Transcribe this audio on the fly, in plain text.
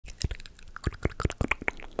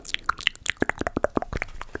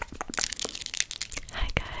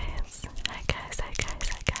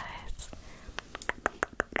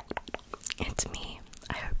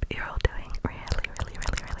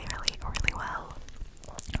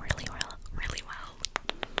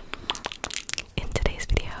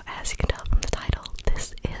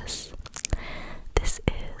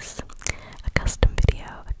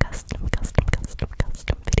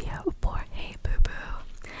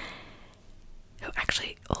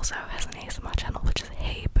She also has an ASMR channel, which is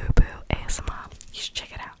HayBooBoo ASMR. You should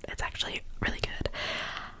check it out. It's actually really good.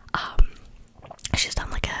 She's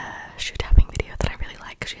done like a shoe tapping video that I really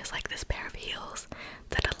like. She has like this pair of heels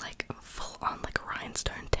that are like full on like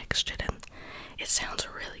rhinestone textured, and it sounds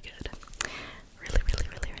really good. Really good.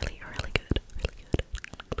 Really good.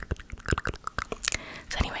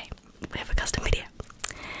 So anyway, we have a custom video.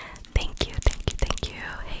 Thank you,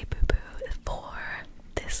 HayBooBoo, for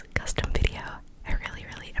this custom video. I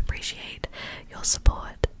really appreciate your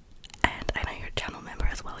support, and I know you're a channel member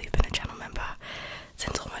as well. You've been a channel member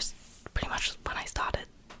since almost pretty much when I started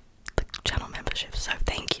the channel membership, so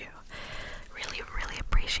thank you. Really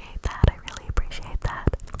appreciate that. I really appreciate that.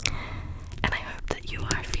 And I hope that you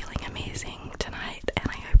are feeling amazing tonight, and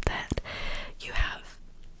I hope that you have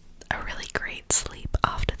a really great sleep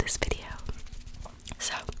after this video.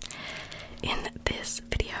 So, in this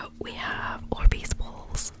video, we have orbeez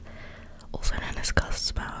balls, also known as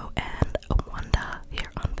Cosmo and Wanda,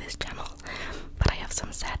 here on this channel. But I have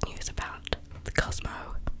some sad news about the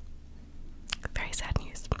Cosmo. Very sad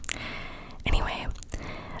news. Anyway,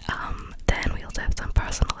 then we also have some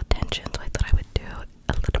personal attention, so I thought I would do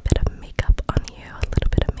a little bit of makeup on you.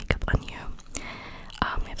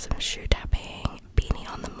 We have some shoe tapping, beanie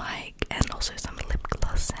on the mic, and also some lip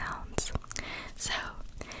gloss sounds. So,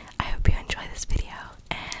 I hope you enjoy this video,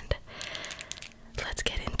 and let's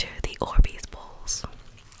get into the orbeez balls.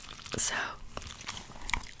 So,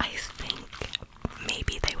 I think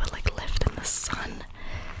maybe they were like left in the sun,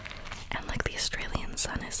 and like the Australian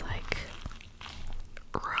sun is like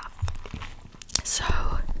rough. So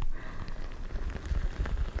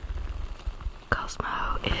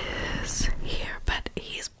Cosmo is here, but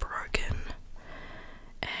he's broken.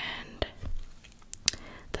 And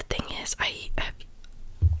the thing is, I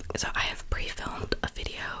have pre-filmed a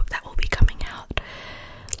video that will be coming out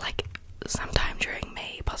like sometime during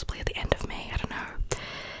May, possibly at the end of May, I don't know.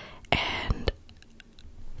 And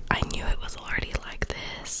I knew it was already like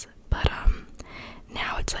this, but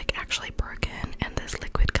now it's like actually broken and there's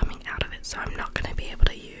liquid coming out of it, so I'm not gonna be able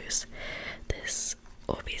to use this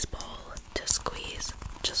orbeez ball to squeeze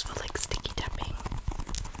just for like sticky tapping.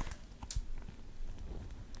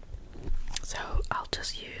 So I'll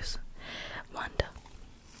just use Wanda.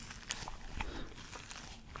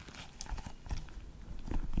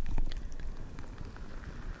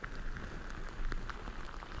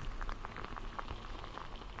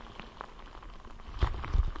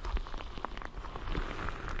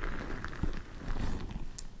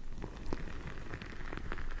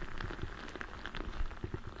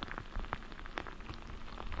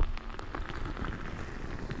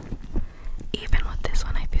 Even with this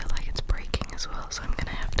one, I feel like it's breaking as well, so I'm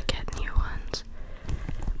gonna have to get new ones,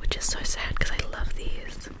 which is so sad because I love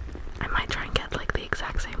these. I might try and get like the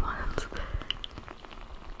exact same ones.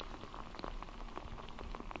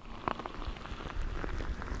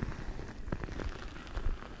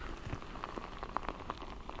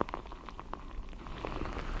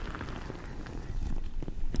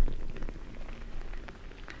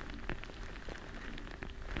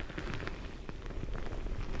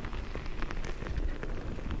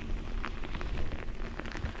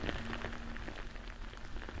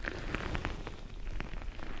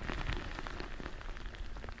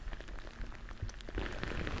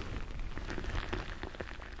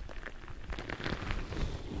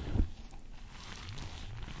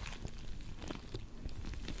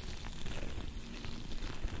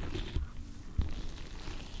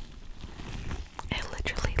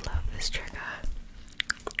 This trigger.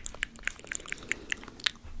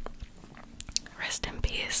 Rest in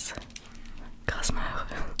peace, Cosmo.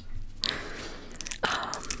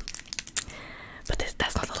 But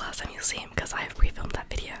that's not the last time you'll see him, because I have pre-filmed that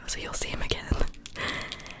video, so you'll see him again.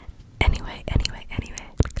 Anyway.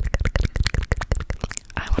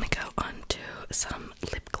 I want to go on to some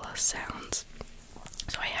lip gloss sounds.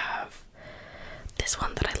 So I have this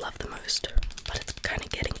one that I love the most, but it's kind of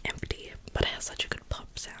getting empty, but it has such a good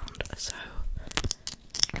pop sound. So,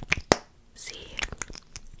 see,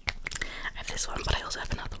 I have this one, but I also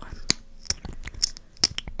have another one.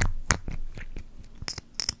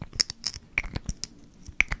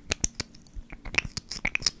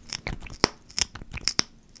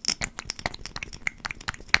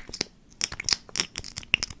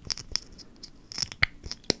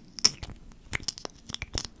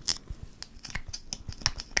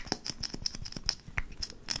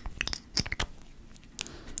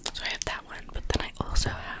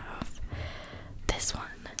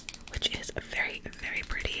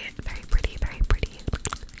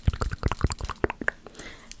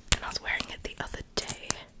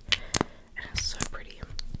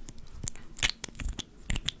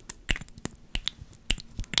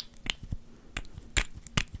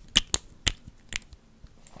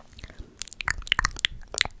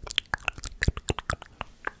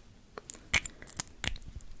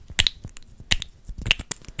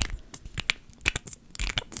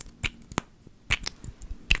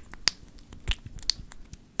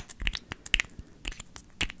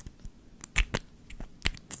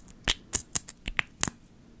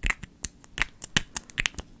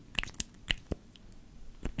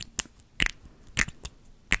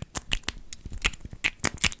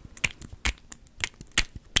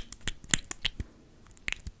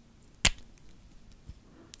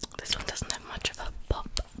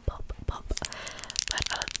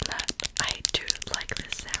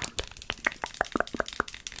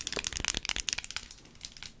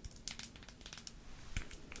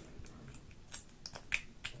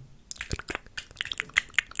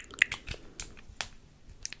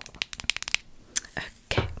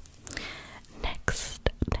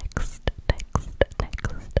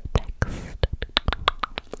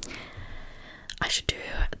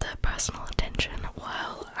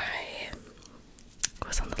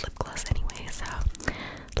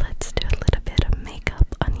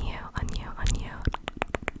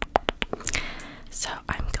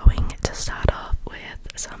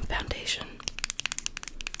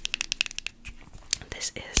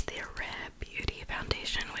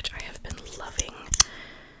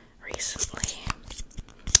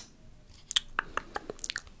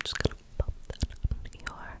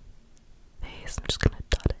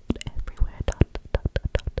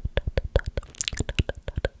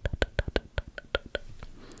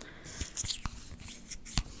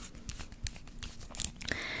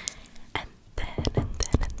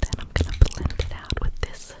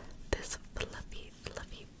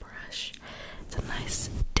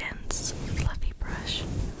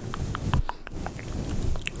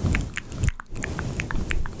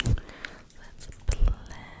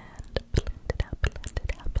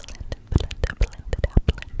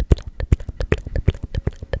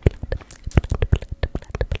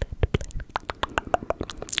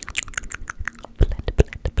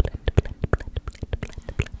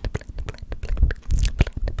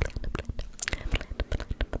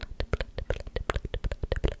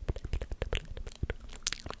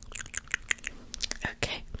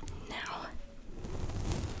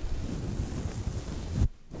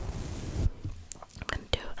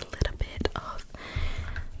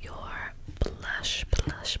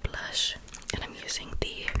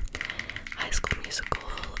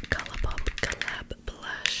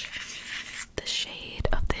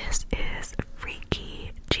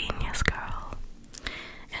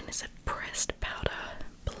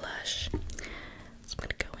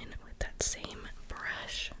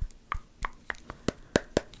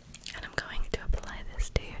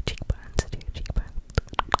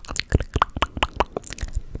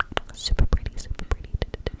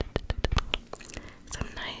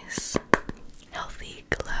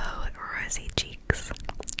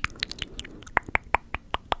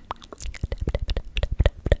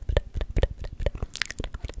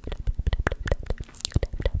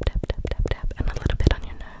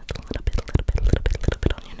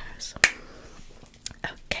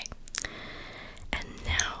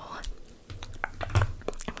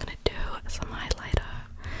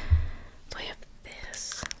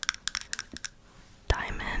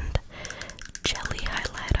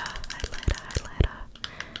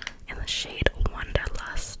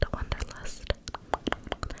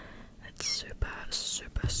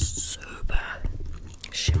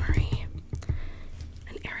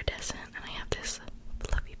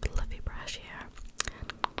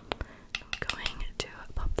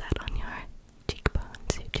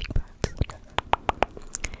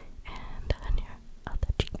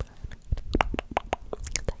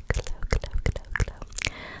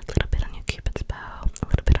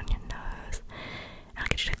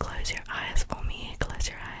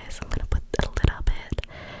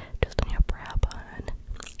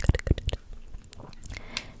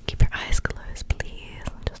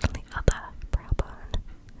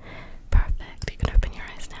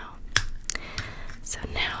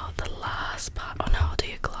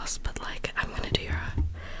 last, but like I'm gonna do your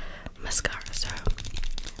mascara. So I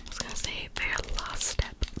was gonna say very last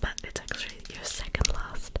step, but it's actually your second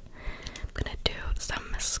last. I'm gonna do some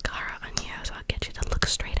mascara on you, so I'll get you to look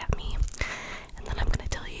straight at me, and then I'm gonna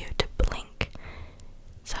tell you to blink.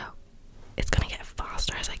 So it's gonna get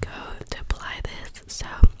faster as I go to apply this, so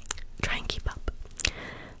try and keep up.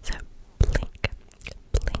 So blink,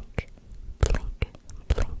 blink, blink, blink,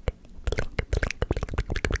 blink, blink, blink.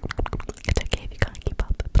 It's okay if you can't keep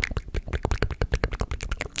up. Blink,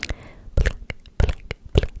 blink,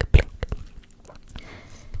 blink, blink, blink.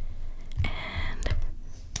 And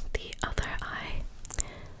the other eye.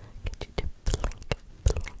 Get you to blink,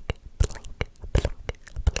 blink, blink, blink,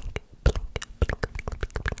 blink, blink, blink.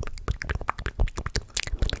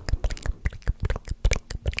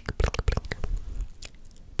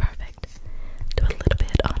 Perfect. Do a little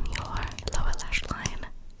bit on your lower lash line,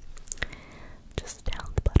 just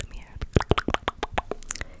down the bottom here,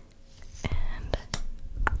 and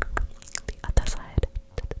the other side.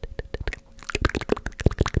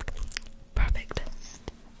 Perfect.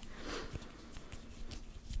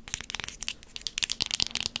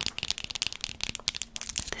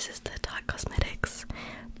 This is the Tarte Cosmetics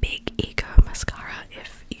Big Ego Mascara,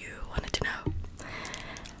 if you wanted to know.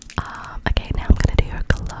 Okay, now I'm gonna do your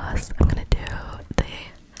gloss. I'm gonna do the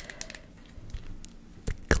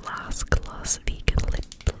Gloss Vegan Lip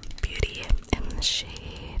Beauty in the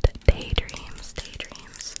shade Daydreams.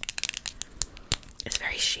 It's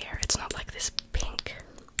very sheer. It's not like this pink.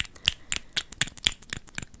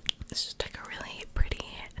 It's just like a really pretty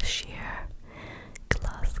sheer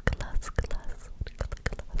gloss.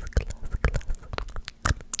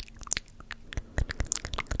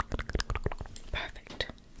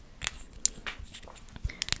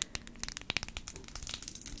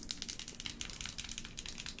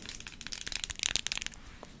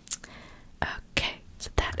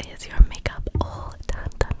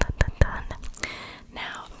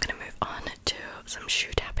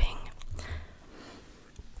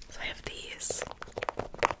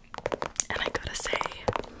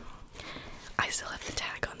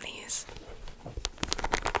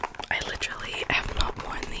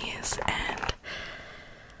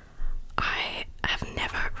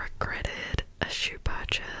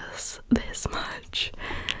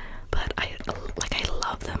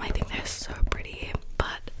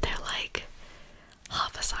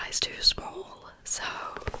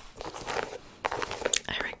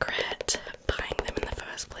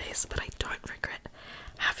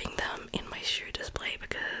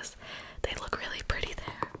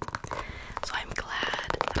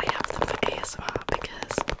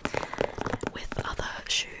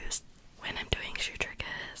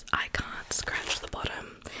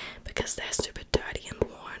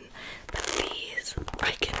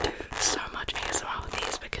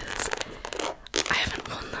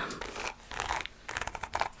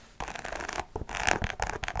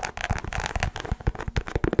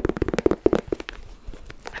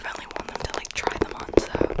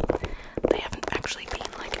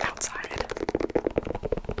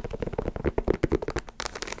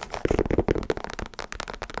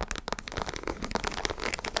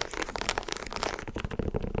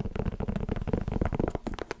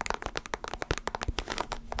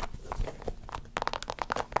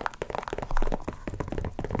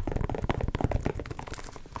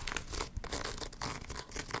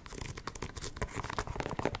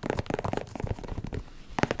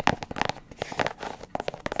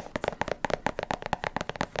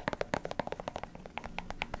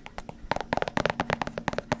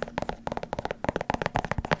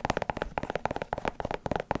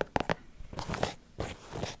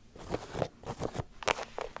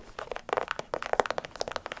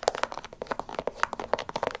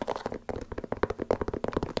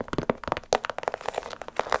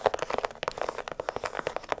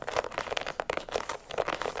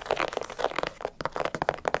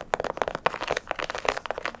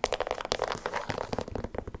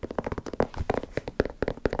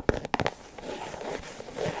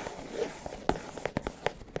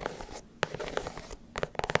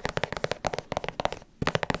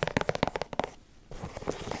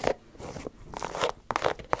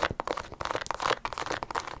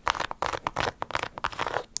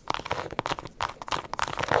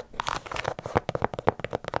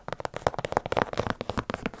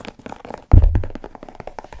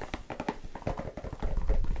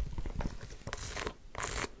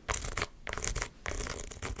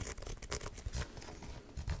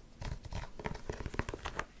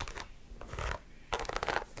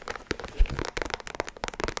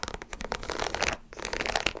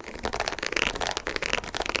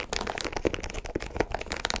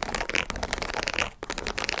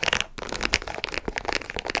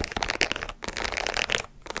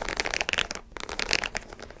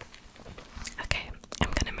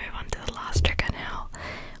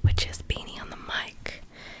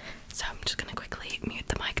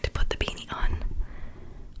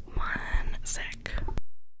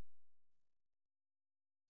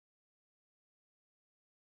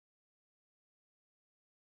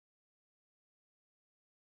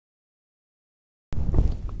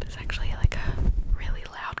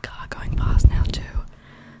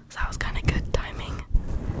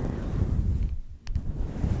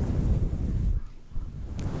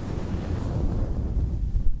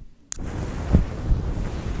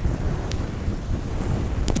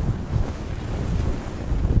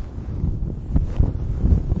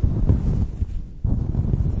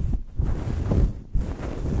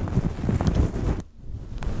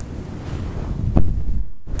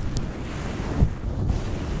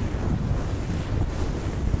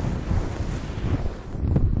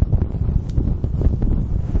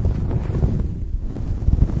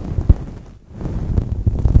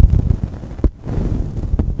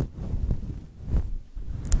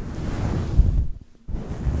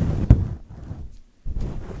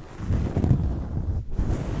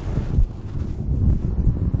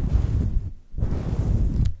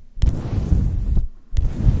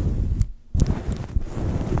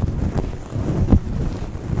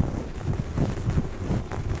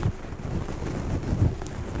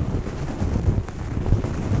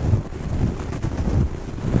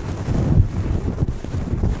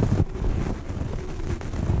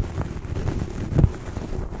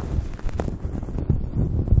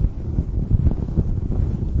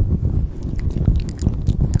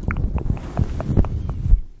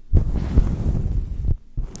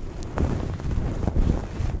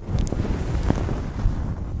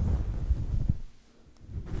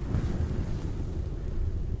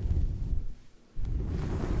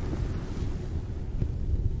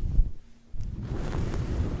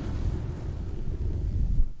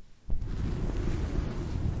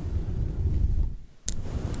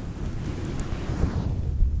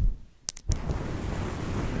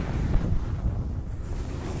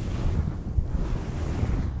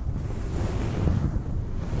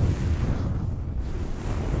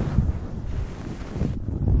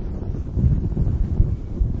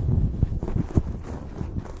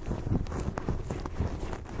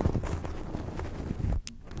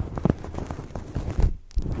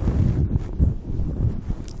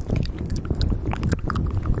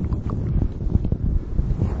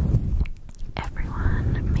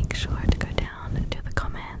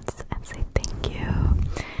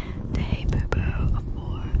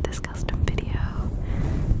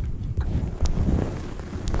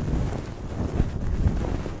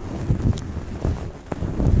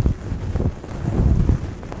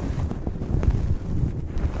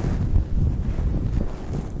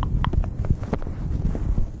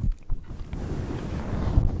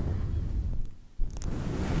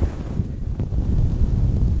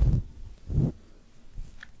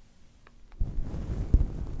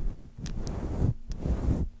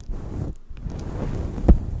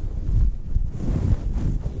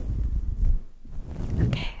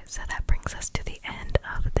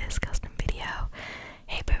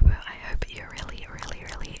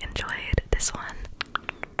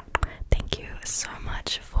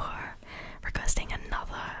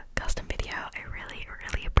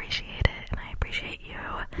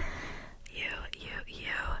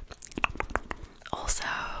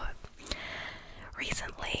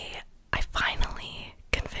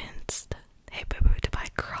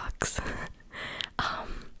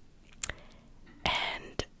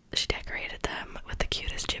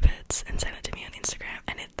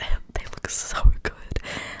 look so good.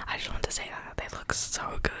 I just wanted to say that. They look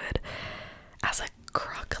so good. As a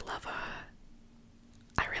croc lover,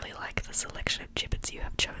 I really like the selection of gibbets you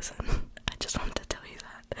have chosen. I just wanted to tell you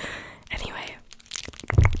that. Anyway,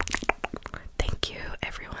 thank you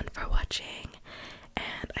everyone for watching,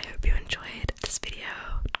 and I hope you enjoyed this video,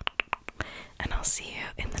 and I'll see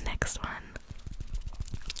you in the next one.